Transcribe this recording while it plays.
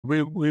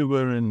We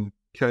were in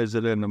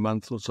KZN a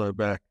month or so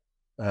back,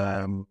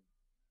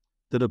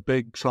 did a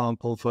big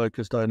sample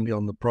focused only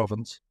on the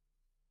province,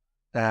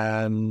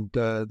 and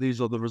these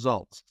are the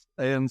results.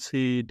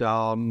 ANC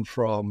down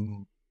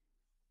from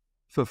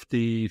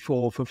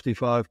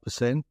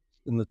 55%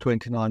 in the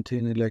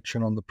 2019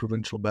 election on the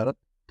provincial ballot,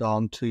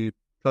 down to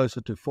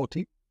closer to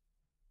 40.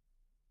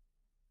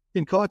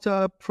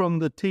 Inkatha up from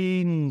the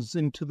teens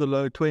into the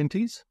low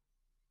 20s,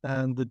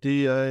 and the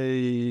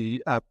DA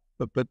up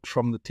a bit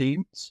from the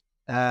teens,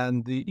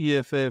 and the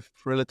EFF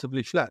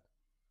relatively flat.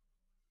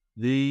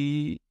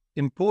 The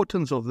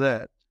importance of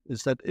that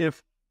is that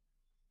if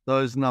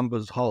those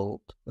numbers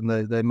hold, and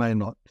they may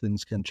not,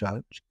 things can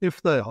change,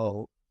 if they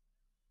hold,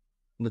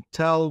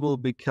 Natal will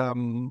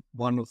become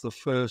one of the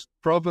first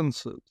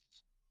provinces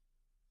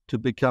to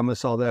become a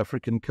South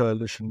African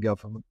coalition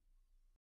government.